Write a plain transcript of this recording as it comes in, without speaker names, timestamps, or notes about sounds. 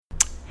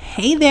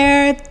Hey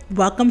there,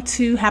 welcome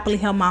to Happily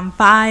Healed Mom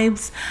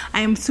Vibes.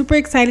 I am super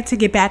excited to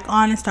get back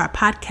on and start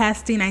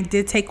podcasting. I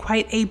did take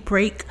quite a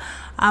break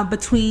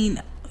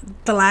between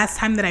the last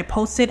time that I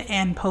posted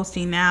and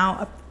posting now.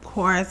 Of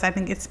course, I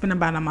think it's been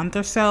about a month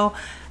or so,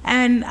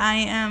 and I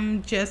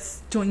am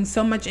just doing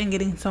so much and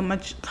getting so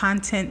much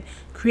content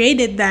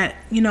created that,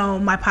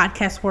 my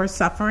podcasts were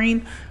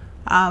suffering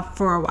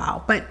for a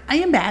while. But I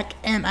am back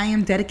and I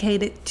am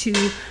dedicated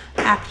to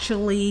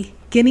actually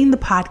getting the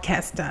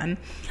podcast done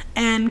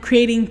and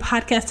creating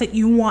podcasts that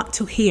you want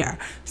to hear.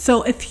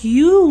 So if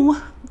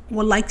you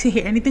would like to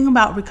hear anything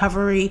about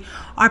recovery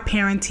or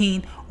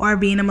parenting or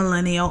being a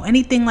millennial,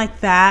 anything like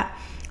that,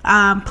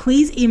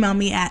 please email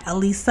me at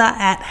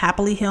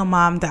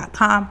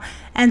alisa@happilyhealmom.com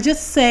and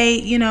just say,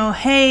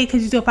 hey,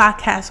 could you do a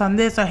podcast on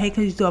this? Or hey,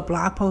 could you do a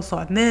blog post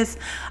on this?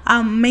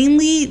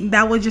 Mainly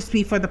that would just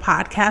be for the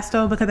podcast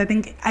though, because I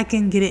think I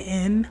can get it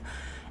in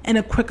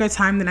a quicker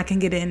time than I can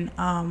get in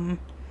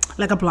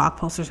like a blog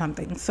post or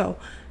something. So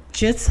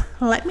just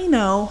let me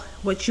know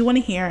what you want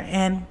to hear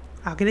and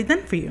I'll get it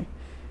done for you.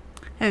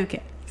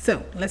 Okay,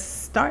 so let's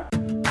start.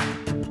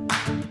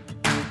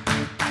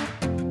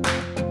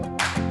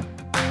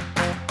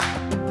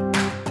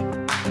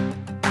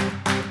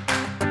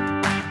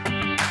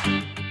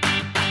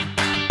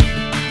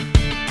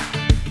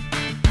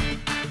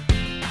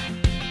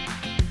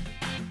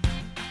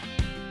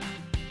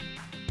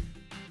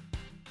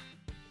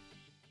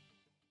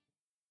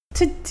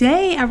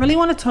 Today, I really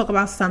want to talk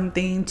about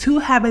two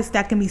habits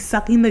that can be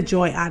sucking the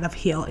joy out of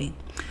healing.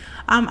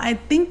 I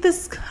think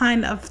this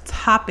kind of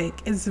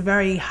topic is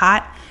very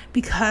hot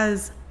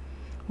because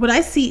what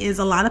I see is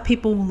a lot of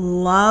people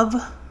love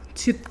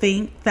to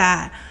think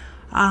that,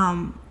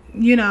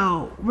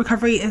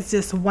 recovery is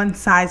just one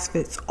size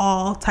fits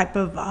all type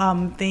of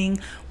thing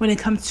when it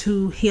comes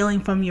to healing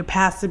from your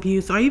past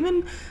abuse or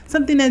even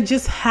something that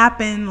just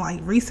happened like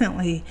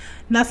recently.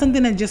 Not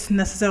something that just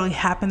necessarily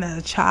happened as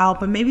a child,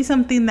 but maybe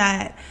something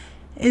that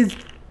is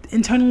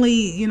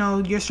internally,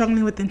 you're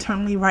struggling with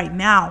internally right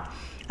now.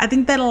 I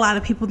think that a lot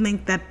of people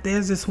think that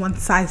there's this one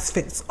size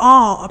fits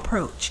all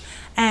approach.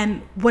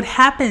 And what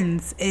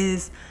happens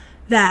is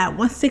that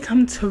once they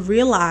come to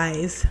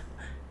realize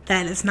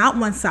that it's not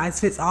one size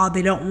fits all,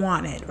 they don't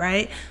want it,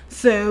 right?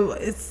 So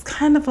it's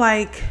kind of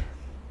like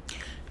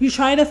you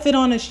try to fit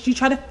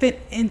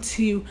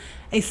into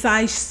a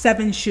size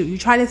 7 shoe. You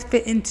try to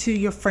fit into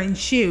your friend's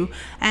shoe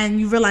and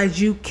you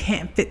realize you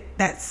can't fit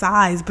that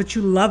size, but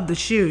you love the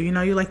shoe. You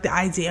like the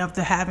idea of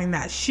having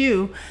that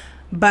shoe.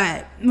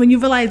 But when you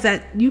realize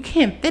that you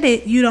can't fit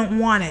it, you don't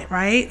want it,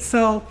 right?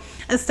 So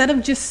instead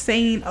of just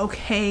saying,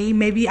 okay,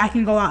 maybe I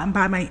can go out and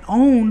buy my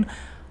own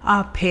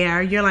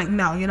pair, you're like,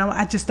 no,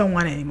 I just don't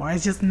want it anymore.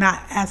 It's just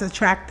not as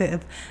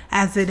attractive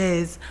as it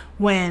is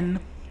when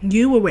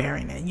you were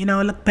wearing it. It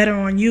looked better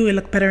on you. It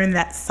looked better in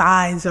that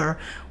size or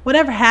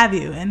whatever have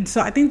you. And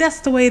so I think that's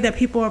the way that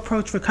people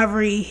approach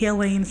recovery,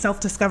 healing,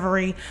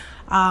 self-discovery,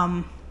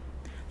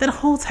 that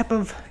whole type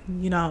of,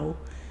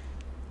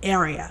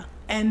 area.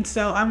 And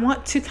so I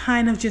want to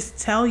kind of just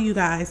tell you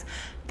guys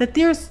that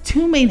there's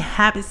 2 main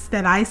habits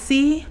that I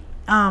see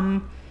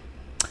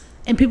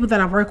in people that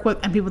I work with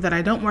and people that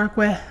I don't work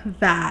with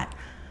that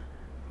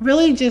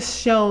really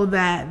just show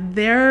that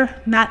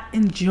they're not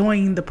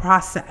enjoying the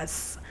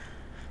process.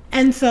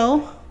 And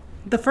so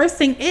the first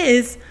thing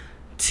is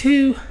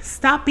to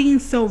stop being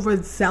so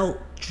result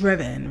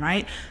driven,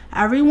 right?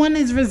 Everyone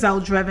is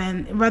result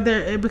driven, whether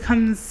it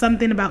becomes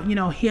something about,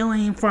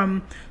 healing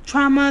from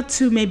trauma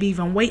to maybe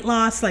even weight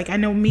loss. Like I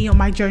know me on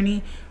my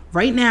journey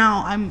right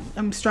now,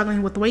 I'm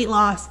struggling with weight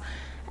loss.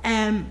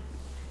 And,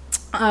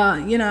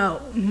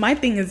 my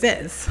thing is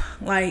this,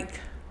 like,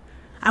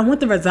 I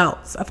want the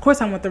results. Of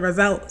course I want the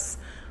results,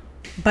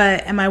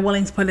 but am I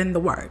willing to put in the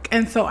work?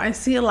 And so I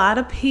see a lot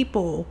of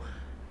people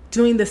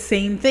doing the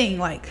same thing.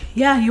 Like,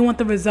 yeah, you want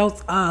the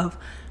results of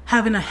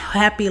having a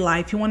happy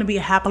life. You want to be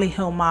a happily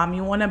healed mom.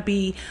 You want to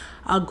be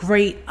a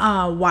great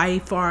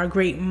wife or a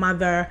great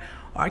mother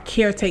or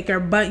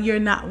caretaker, but you're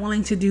not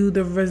willing to do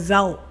the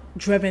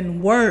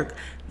result-driven work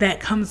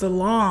that comes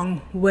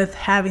along with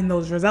having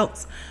those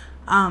results.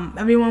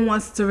 Everyone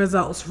wants the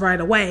results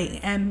right away.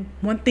 And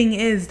one thing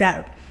is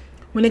that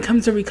when it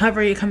comes to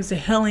recovery, it comes to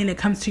healing, it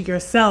comes to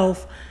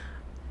yourself,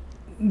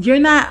 you're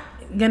not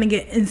going to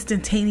get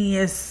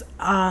instantaneous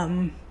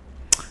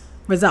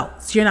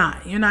results. You're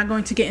not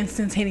going to get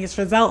instantaneous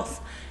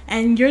results.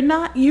 And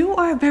you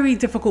are a very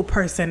difficult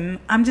person.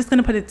 I'm just going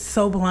to put it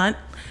so blunt.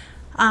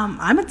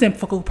 I'm a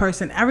difficult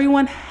person.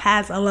 Everyone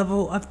has a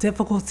level of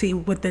difficulty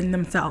within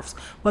themselves,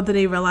 whether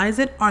they realize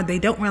it or they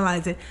don't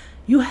realize it.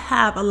 You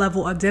have a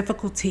level of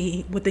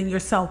difficulty within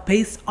yourself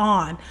based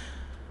on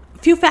a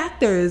few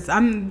factors.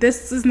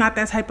 This is not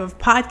that type of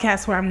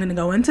podcast where I'm going to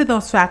go into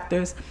those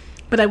factors,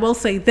 but I will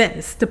say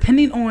this,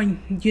 depending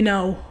on,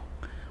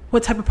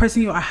 what type of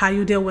person you are, how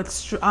you deal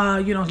with,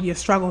 your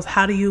struggles,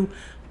 how do you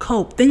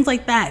cope, things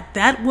like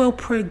that will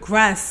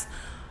progress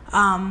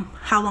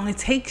how long it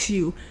takes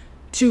you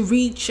to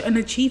reach an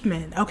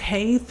achievement.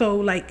 Okay, so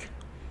like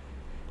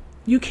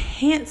you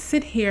can't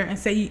sit here and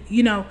say,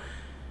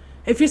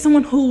 If you're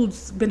someone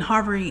who's been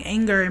harboring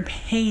anger and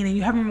pain and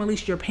you haven't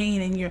released your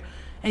pain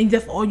and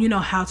just all you know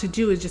how to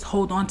do is just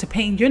hold on to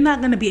pain, you're not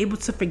going to be able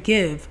to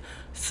forgive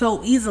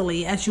so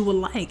easily as you would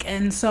like.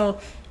 And so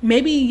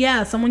maybe,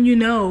 someone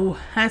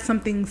has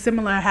something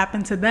similar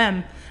happen to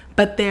them,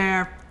 but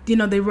they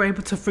were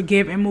able to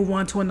forgive and move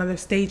on to another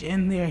stage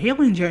in their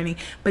healing journey,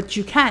 but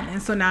you can't.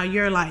 And so now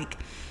you're like,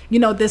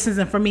 this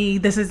isn't for me.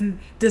 This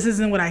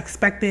isn't what I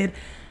expected.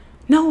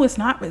 No, it's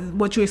not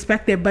what you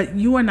expected, but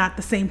you are not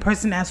the same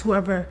person as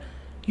whoever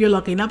you're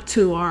looking up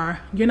to, or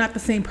you're not the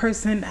same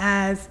person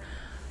as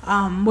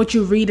what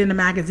you read in a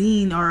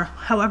magazine, or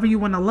however you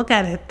want to look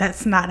at it.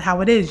 That's not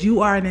how it is.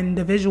 You are an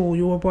individual.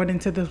 You were born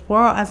into this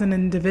world as an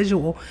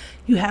individual.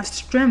 You have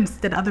strengths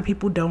that other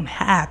people don't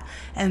have.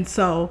 And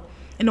so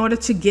in order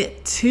to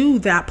get to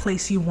that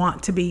place you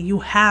want to be, you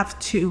have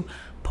to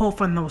pull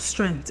from those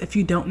strengths. If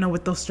you don't know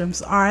what those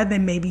strengths are,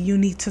 then maybe you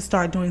need to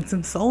start doing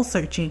some soul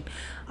searching.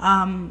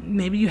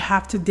 Maybe you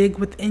have to dig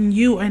within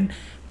you and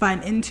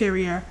find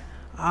interior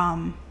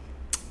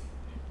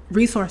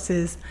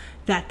resources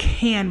that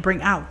can bring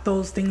out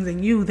those things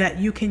in you that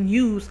you can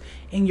use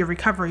in your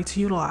recovery, to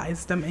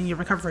utilize them in your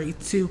recovery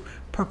to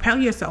propel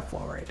yourself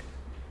forward.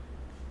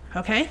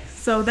 Okay,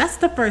 so that's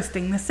the first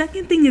thing. The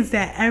second thing is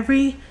that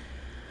we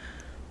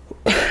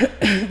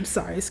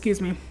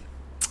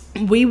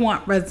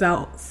want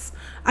results.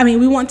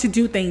 We want to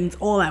do things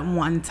all at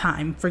one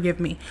time. Forgive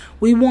me.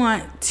 We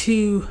want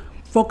to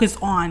focus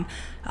on,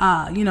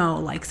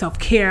 like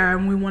self-care,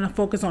 and we want to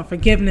focus on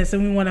forgiveness,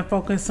 and we want to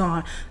focus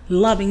on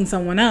loving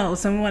someone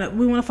else, and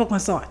we want to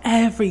focus on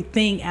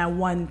everything at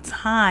one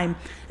time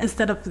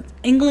instead of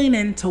angling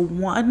into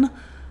one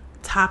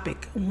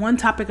topic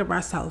of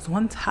ourselves.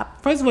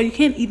 First of all, you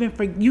can't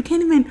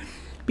even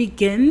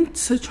begin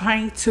to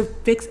try to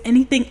fix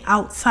anything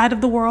outside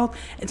of the world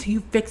until you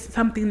fix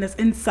something that's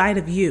inside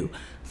of you.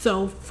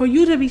 So for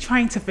you to be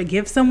trying to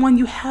forgive someone,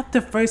 you have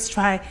to first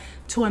try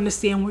to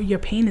understand where your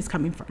pain is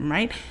coming from,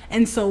 right?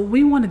 And so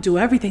we want to do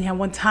everything at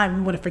one time.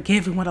 We want to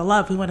forgive, we want to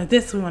love, we want to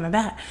this, we want to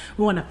that.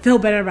 We want to feel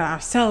better about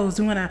ourselves.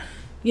 We want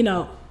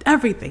to,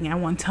 everything at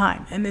one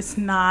time. And it's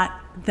not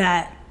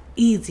that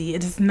easy.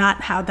 That is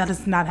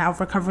not how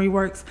recovery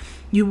works.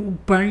 You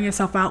burn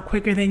yourself out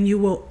quicker than you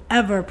will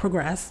ever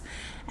progress.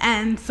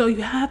 And so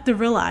you have to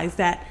realize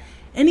that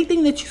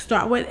anything that you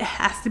start with, it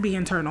has to be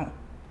internal.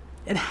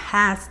 It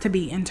has to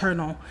be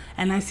internal.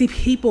 And I see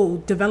people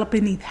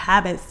developing these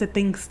habits that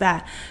thinks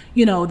that,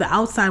 the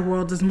outside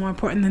world is more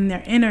important than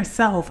their inner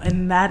self.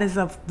 And that is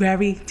a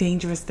very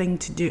dangerous thing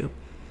to do.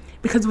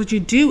 Because what you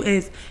do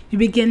is you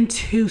begin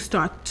to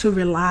start to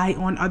rely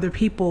on other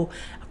people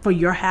for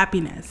your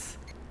happiness.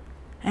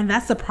 And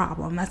that's a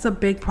problem. That's a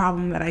big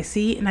problem that I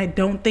see. And I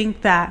don't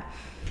think that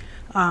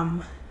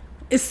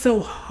it's so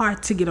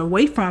hard to get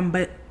away from.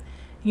 But,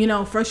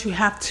 first you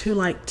have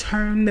to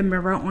turn the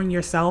mirror on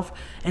yourself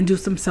and do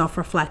some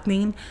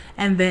self-reflecting.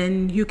 And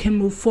then you can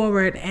move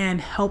forward and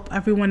help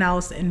everyone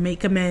else and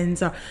make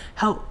amends, or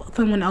help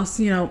someone else,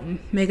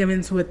 make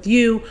amends with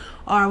you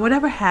or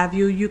whatever have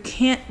you. You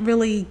can't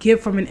really give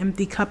from an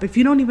empty cup. If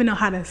you don't even know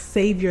how to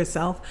save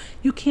yourself,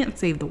 you can't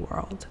save the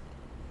world.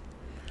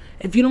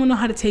 If you don't know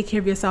how to take care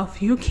of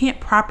yourself, you can't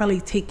properly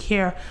take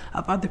care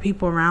of other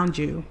people around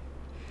you.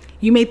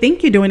 You may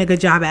think you're doing a good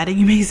job at it.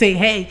 You may say,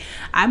 hey,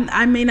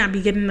 I may not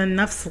be getting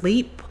enough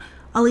sleep,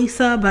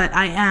 Alisa, but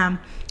I am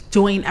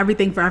doing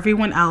everything for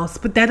everyone else.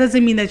 But that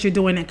doesn't mean that you're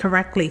doing it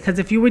correctly. Because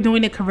if you were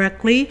doing it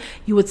correctly,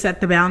 you would set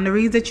the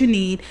boundaries that you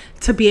need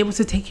to be able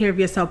to take care of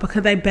yourself.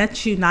 Because I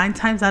bet you 9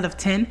 times out of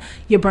 10,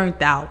 you're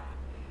burnt out.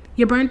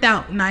 You're burnt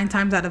out 9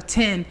 times out of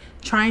 10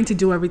 trying to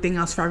do everything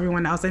else for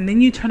everyone else. And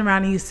then you turn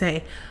around and you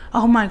say,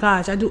 oh my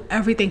gosh, I do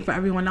everything for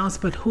everyone else,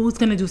 but who's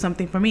going to do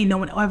something for me? No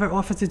one ever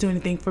offers to do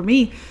anything for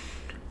me.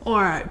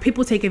 Or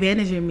people take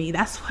advantage of me.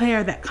 That's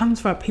where that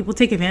comes from. People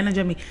take advantage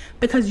of me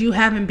because you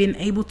haven't been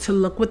able to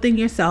look within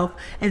yourself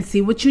and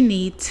see what you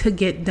need to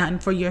get done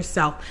for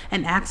yourself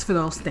and ask for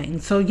those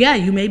things. So yeah,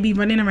 you may be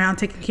running around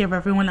taking care of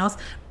everyone else,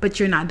 but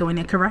you're not doing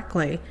it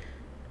correctly.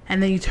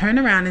 And then you turn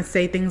around and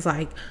say things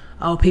like,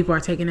 oh, people are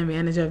taking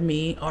advantage of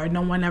me, or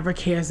no one ever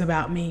cares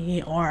about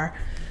me, or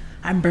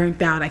I'm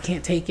burnt out, I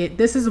can't take it.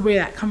 This is where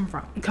that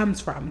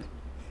comes from.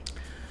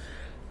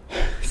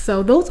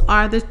 So those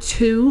are the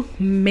 2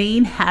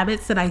 main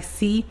habits that I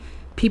see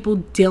people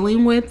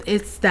dealing with.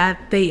 It's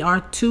that they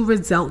are too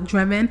result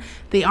driven.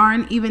 They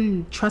aren't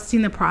even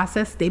trusting the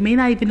process. They may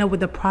not even know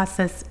what the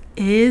process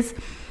is.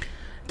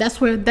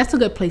 That's a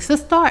good place to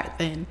start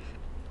then.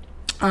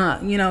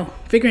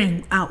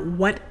 Figuring out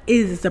what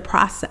is the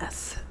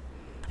process.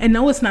 And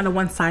no, it's not a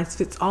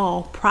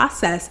one-size-fits-all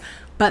process,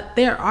 but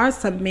there are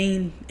some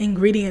main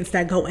ingredients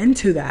that go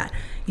into that.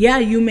 Yeah,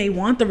 you may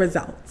want the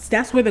results.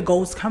 That's where the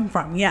goals come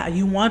from. Yeah,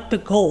 you want the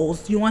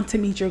goals. You want to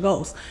meet your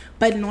goals.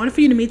 But in order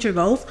for you to meet your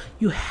goals,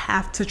 you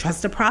have to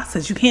trust the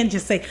process. You can't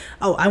just say,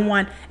 oh, I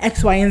want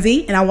X, Y, and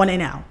Z, and I want it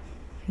now.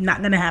 Not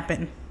going to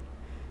happen.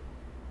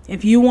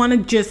 If you want to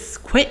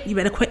just quit, you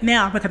better quit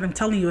now, because I'm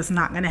telling you it's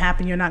not going to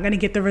happen. You're not going to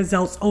get the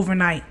results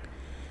overnight.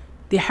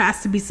 There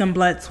has to be some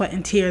blood, sweat,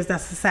 and tears.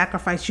 That's the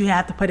sacrifice you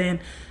have to put in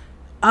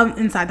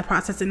inside the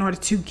process in order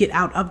to get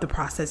out of the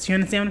process. You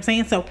understand what I'm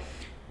saying? So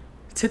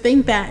to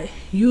think that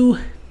you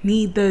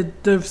need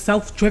the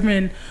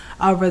self-driven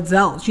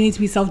results, you need to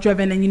be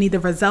self-driven and you need the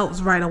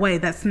results right away.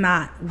 That's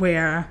not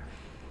where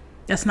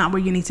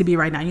you need to be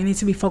right now. You need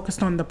to be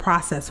focused on the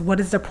process.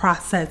 What is the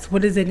process?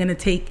 What is it going to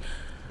take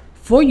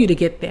for you to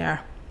get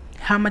there?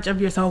 How much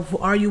of yourself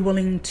are you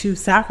willing to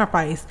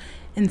sacrifice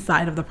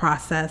inside of the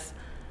process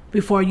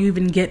before you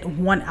even get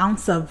 1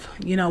 ounce of,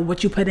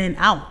 what you put in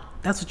out?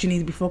 That's what you need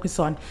to be focused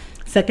on.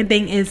 Second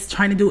thing is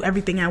trying to do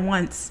everything at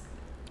once.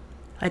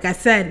 Like I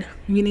said,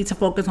 you need to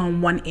focus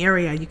on one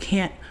area. You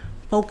can't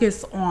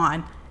focus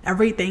on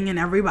everything and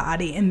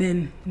everybody and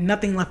then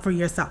nothing left for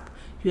yourself.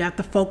 You have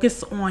to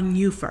focus on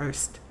you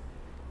first.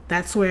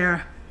 That's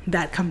where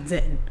that comes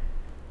in.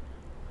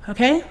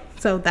 Okay?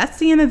 So that's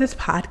the end of this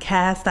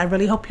podcast. I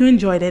really hope you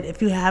enjoyed it.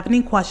 If you have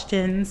any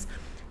questions,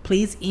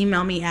 please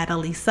email me at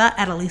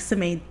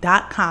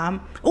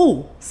alisa@alisamay.com.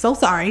 Oh, so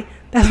sorry.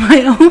 That's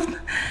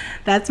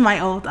my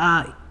old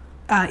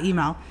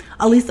email.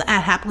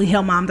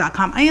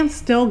 Alisa@happilyhealmom.com. I am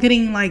still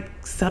getting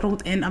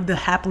settled in of the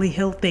Happily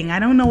Heal thing. I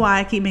don't know why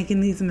I keep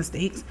making these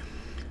mistakes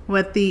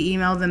with the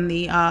emails and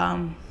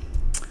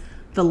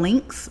the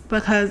links,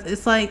 because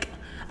it's I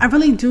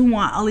really do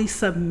want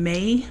Alisa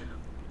May,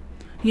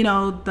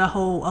 the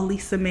whole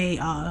Alisa May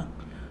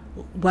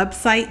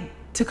website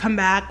to come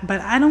back, but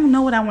I don't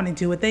know what I want to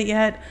do with it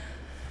yet.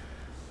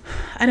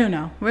 I don't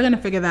know. We're going to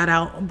figure that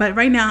out. But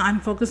right now I'm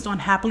focused on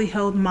Happily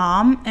Healed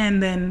Mom,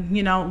 and then,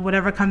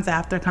 whatever comes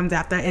after.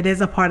 It is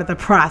a part of the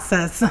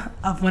process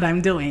of what I'm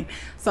doing.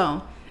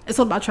 So it's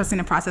all about trusting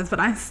the process, but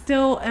I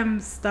still am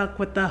stuck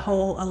with the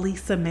whole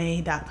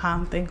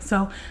alisamay.com thing.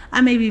 So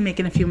I may be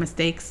making a few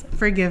mistakes.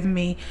 Forgive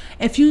me.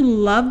 If you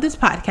love this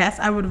podcast,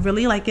 I would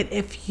really like it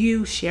if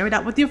you share it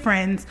out with your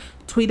friends,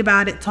 tweet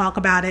about it, talk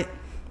about it,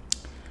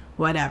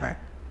 whatever.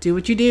 Do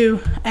what you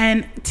do.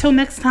 And till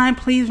next time,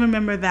 please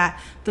remember that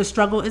the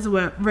struggle is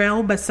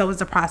real, but so is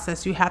the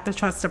process. You have to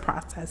trust the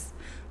process.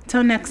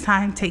 Till next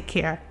time, take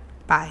care.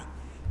 Bye.